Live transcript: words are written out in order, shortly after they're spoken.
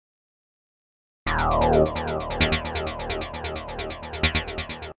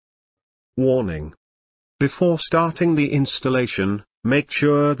Warning. Before starting the installation, make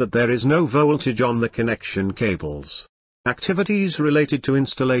sure that there is no voltage on the connection cables. Activities related to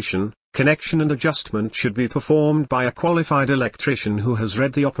installation, connection and adjustment should be performed by a qualified electrician who has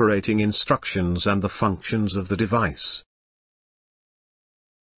read the operating instructions and the functions of the device.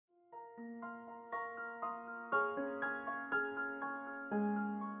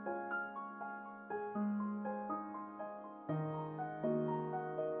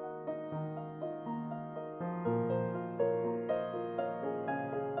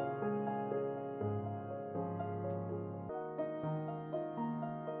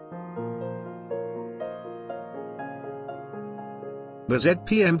 The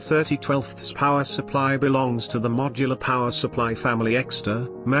ZPM-30 12th power supply belongs to the modular power supply family exta,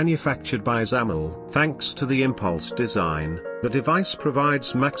 manufactured by ZAMEL. Thanks to the impulse design, the device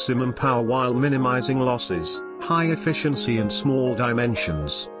provides maximum power while minimizing losses, high efficiency and small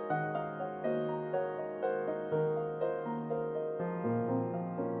dimensions.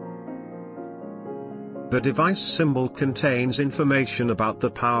 The device symbol contains information about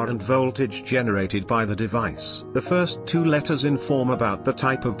the power and voltage generated by the device. The first two letters inform about the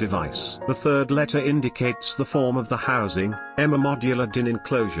type of device. The third letter indicates the form of the housing, M, a modular DIN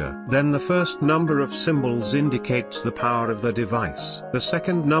enclosure. Then the first number of symbols indicates the power of the device. The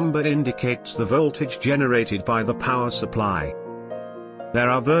second number indicates the voltage generated by the power supply. There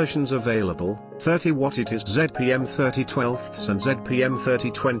are versions available: 30 watt it is ZPM-30 12ths and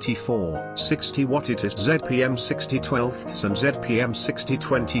ZPM-30 24, 60 watt it is ZPM-60 12ths and ZPM-60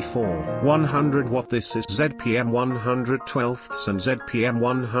 24, 100 watt this is ZPM-100 12ths and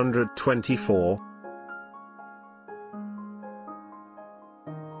ZPM-100 24.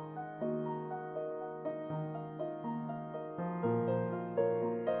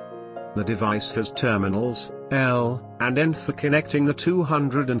 The device has terminals, L, and N for connecting the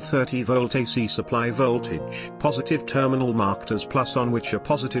 230 volt AC supply voltage. Positive terminal marked as plus on which a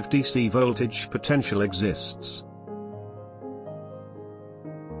positive DC voltage potential exists.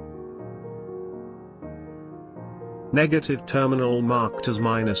 Negative terminal marked as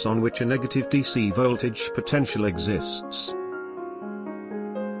minus on which a negative DC voltage potential exists.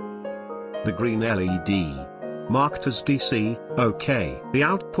 The green LED, marked as DC, OK. The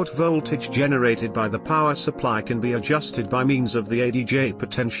output voltage generated by the power supply can be adjusted by means of the ADJ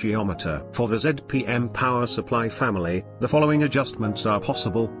potentiometer. For the ZPM power supply family, the following adjustments are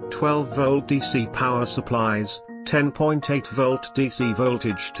possible: 12 volt DC power supplies, 10.8 volt DC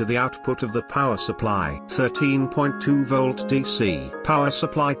voltage to the output of the power supply, 13.2 volt DC power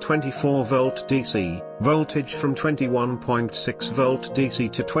supply, 24 volt DC, voltage from 21.6 volt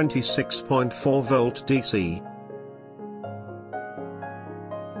DC to 26.4 volt DC.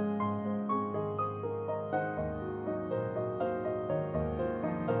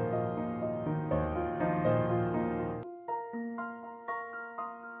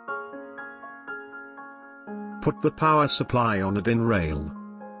 Put the power supply on a DIN rail.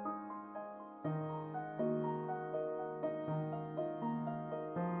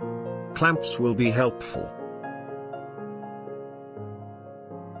 Clamps will be helpful.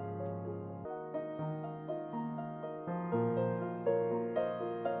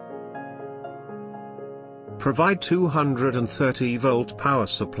 Provide 230 volt power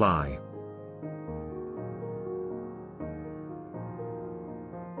supply.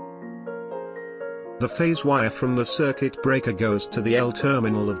 The phase wire from the circuit breaker goes to the L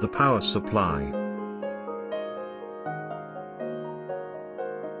terminal of the power supply.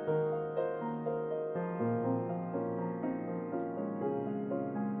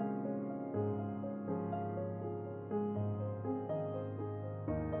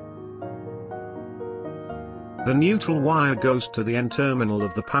 The neutral wire goes to the N terminal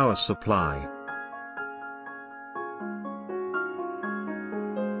of the power supply.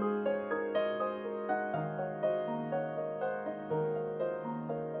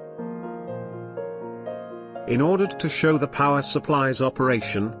 In order to show the power supply's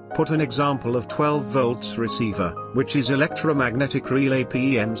operation, put an example of 12 volts receiver, which is electromagnetic relay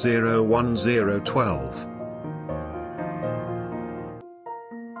PM01012.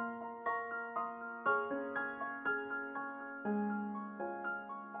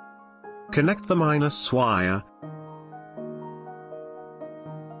 Connect the minus wire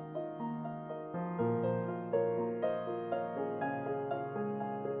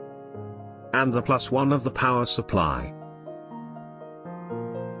and the plus one of the power supply.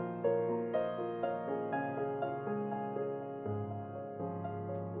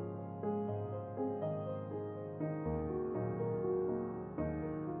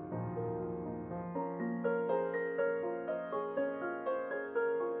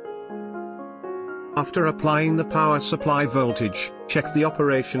 After applying the power supply voltage, check the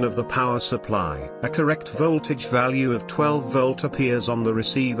operation of the power supply. A correct voltage value of 12 volt appears on the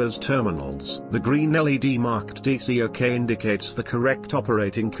receiver's terminals. The green LED marked DC OK indicates the correct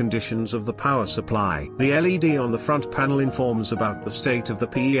operating conditions of the power supply. The LED on the front panel informs about the state of the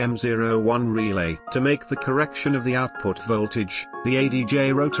PM01 relay. To make the correction of the output voltage, the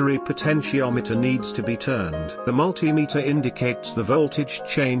ADJ rotary potentiometer needs to be turned. The multimeter indicates the voltage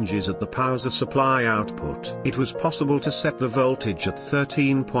changes at the power supply output. It was possible to set the voltage at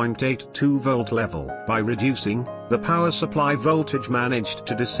 13.82 volt level. By reducing, the power supply voltage managed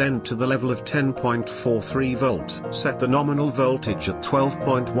to descend to the level of 10.43 volt. Set the nominal voltage at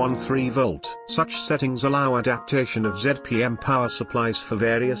 12.13 volt. Such settings allow adaptation of ZPM power supplies for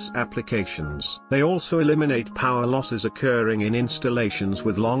various applications. They also eliminate power losses occurring in installations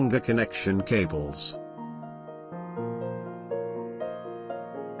with longer connection cables.